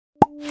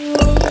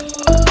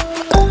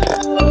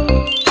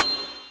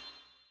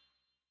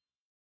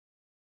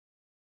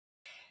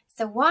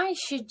So why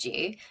should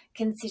you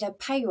consider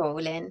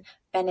payrolling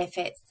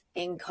benefits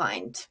in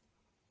kind?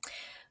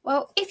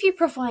 Well, if you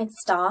provide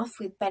staff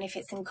with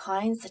benefits in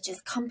kind, such as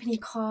company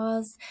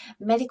cars,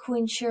 medical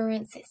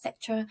insurance,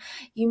 etc.,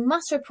 you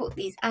must report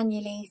these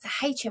annually to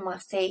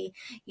HMRC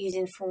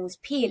using forms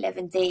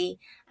P11D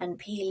and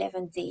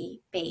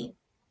P11DB.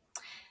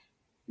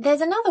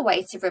 There's another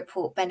way to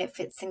report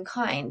benefits in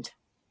kind.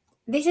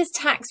 This is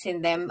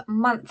taxing them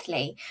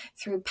monthly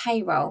through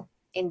payroll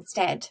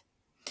instead.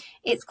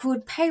 It's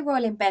called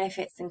payrolling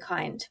benefits in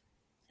kind.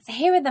 So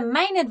here are the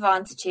main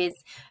advantages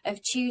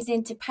of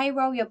choosing to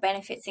payroll your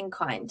benefits in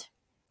kind.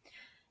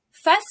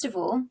 First of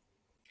all,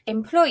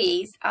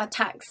 employees are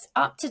taxed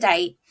up to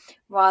date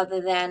rather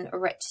than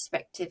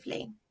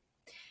retrospectively.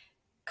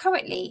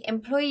 Currently,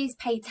 employees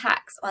pay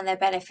tax on their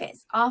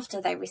benefits after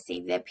they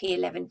receive their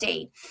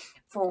P11D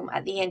form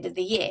at the end of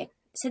the year.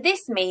 So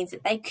this means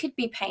that they could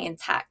be paying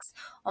tax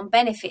on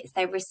benefits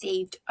they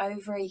received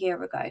over a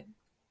year ago.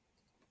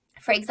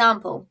 For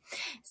example,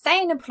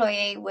 say an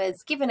employee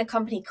was given a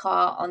company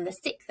car on the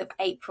 6th of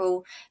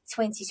April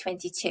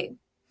 2022,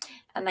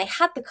 and they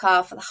had the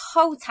car for the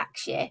whole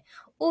tax year,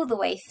 all the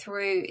way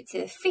through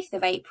to the 5th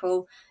of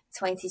April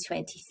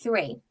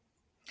 2023.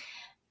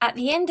 At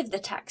the end of the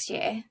tax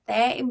year,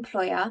 their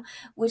employer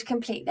would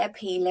complete their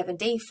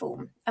P11D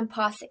form and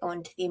pass it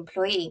on to the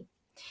employee.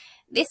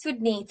 This would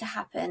need to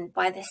happen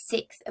by the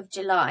 6th of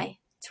July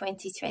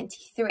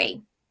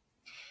 2023.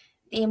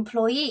 The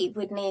employee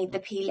would need the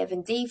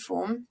P11D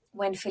form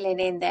when filling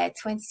in their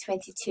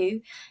 2022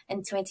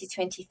 and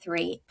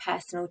 2023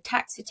 personal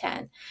tax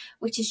return,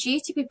 which is due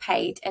to be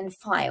paid and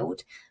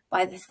filed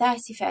by the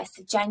 31st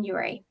of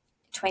January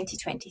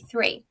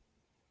 2023.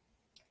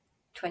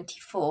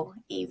 24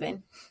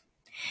 even.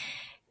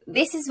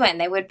 This is when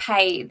they would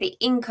pay the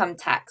income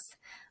tax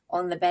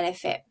on the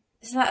benefit.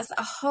 So that's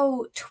a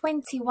whole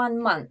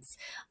 21 months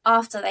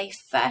after they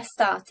first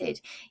started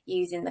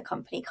using the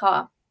company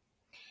car.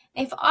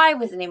 If I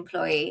was an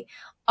employee,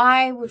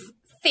 I would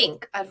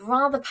think I'd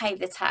rather pay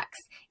the tax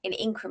in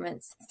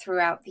increments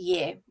throughout the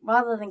year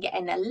rather than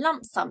getting a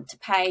lump sum to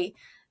pay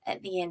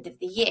at the end of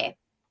the year.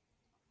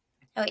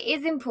 Now, it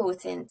is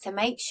important to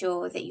make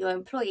sure that your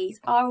employees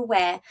are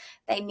aware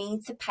they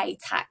need to pay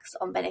tax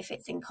on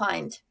benefits in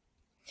kind.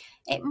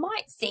 It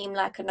might seem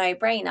like a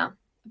no-brainer,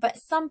 but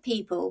some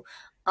people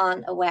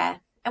aren't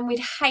aware, and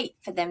we'd hate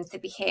for them to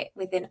be hit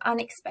with an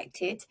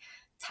unexpected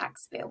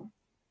tax bill.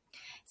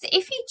 So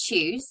if you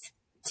choose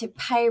to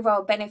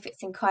payroll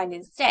benefits in kind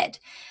instead,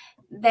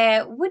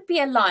 there would be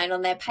a line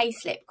on their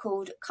payslip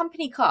called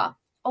company car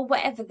or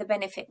whatever the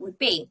benefit would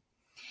be,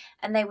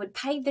 and they would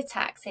pay the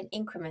tax in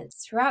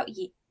increments throughout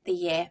the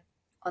year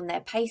on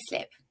their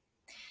payslip.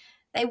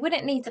 They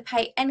wouldn't need to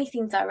pay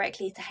anything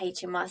directly to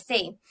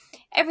HMRC.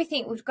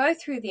 Everything would go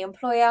through the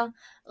employer,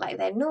 like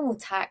their normal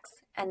tax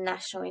and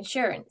national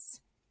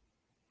insurance.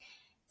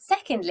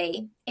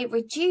 Secondly, it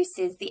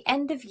reduces the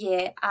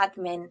end-of-year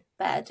admin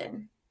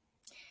burden.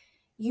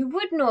 You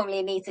would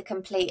normally need to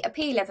complete a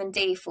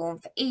P11D form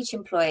for each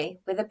employee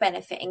with a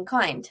benefit in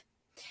kind.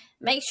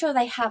 Make sure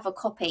they have a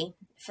copy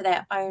for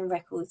their own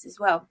records as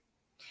well.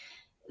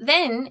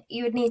 Then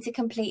you would need to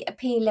complete a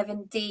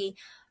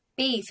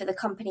P11DB for the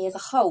company as a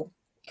whole,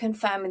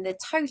 confirming the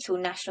total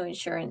national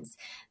insurance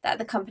that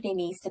the company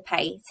needs to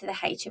pay to the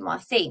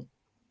HMRC.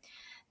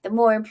 The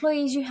more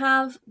employees you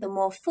have, the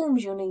more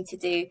forms you'll need to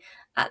do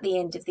at the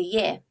end of the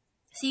year.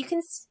 So you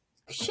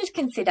should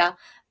consider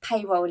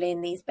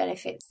payrolling these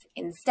benefits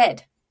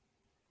instead.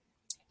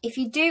 If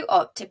you do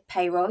opt to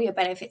payroll your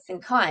benefits in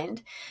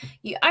kind,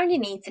 you only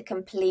need to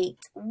complete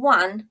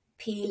one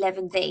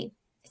P11D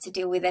to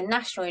deal with the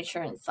national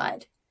insurance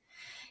side.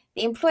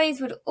 The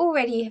employees would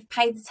already have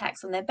paid the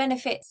tax on their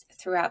benefits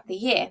throughout the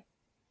year.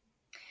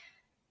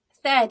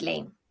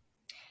 Thirdly,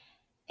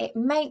 it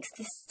makes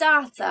the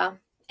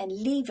starter and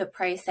leaver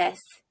process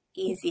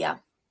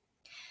easier.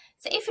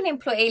 So if an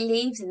employee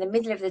leaves in the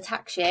middle of the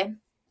tax year,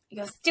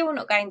 you're still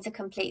not going to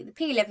complete the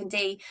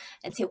P11D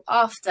until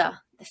after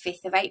the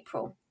 5th of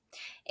April.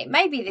 It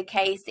may be the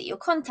case that you're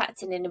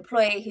contacting an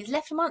employee who's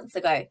left months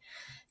ago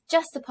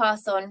just to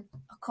pass on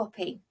a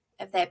copy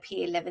of their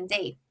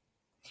P11D.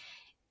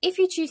 If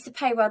you choose to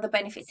payroll the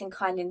benefits in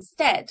kind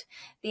instead,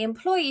 the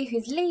employee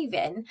who's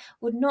leaving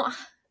would not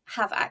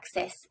have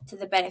access to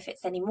the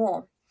benefits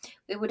anymore.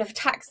 We would have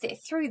taxed it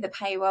through the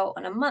payroll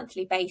on a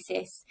monthly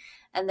basis,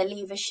 and the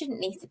leaver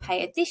shouldn't need to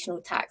pay additional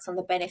tax on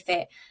the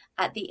benefit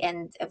at the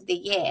end of the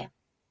year.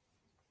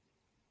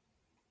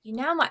 You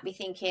now might be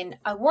thinking,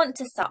 I want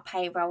to start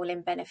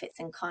payrolling benefits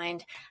in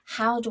kind.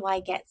 How do I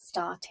get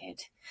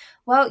started?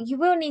 Well, you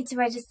will need to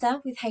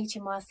register with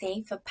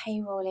HMRC for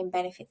payrolling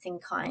benefits in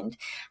kind,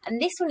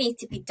 and this will need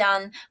to be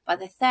done by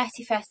the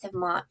 31st of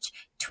March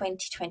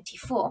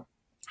 2024.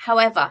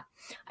 However,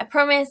 I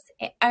promise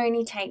it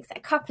only takes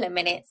a couple of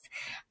minutes,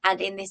 and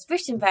in this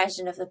written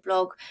version of the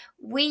blog,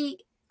 we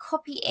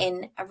copy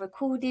in a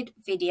recorded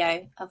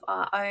video of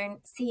our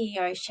own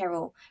CEO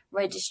Cheryl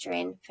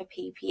registering for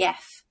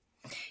PPF.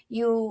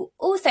 You'll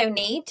also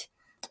need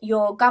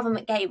your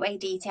government gateway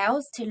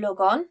details to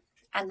log on,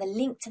 and the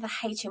link to the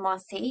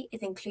HMRC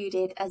is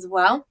included as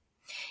well.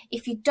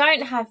 If you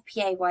don't have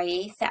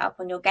PAYE set up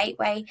on your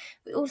gateway,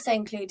 we also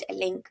include a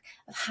link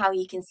of how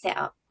you can set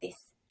up this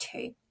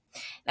too.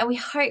 Now, we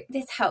hope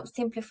this helps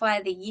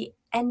simplify the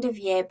end of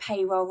year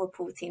payroll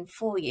reporting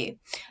for you.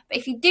 But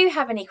if you do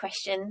have any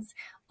questions,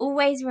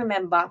 always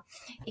remember,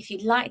 if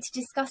you'd like to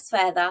discuss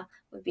further,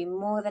 we'd be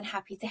more than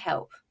happy to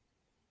help.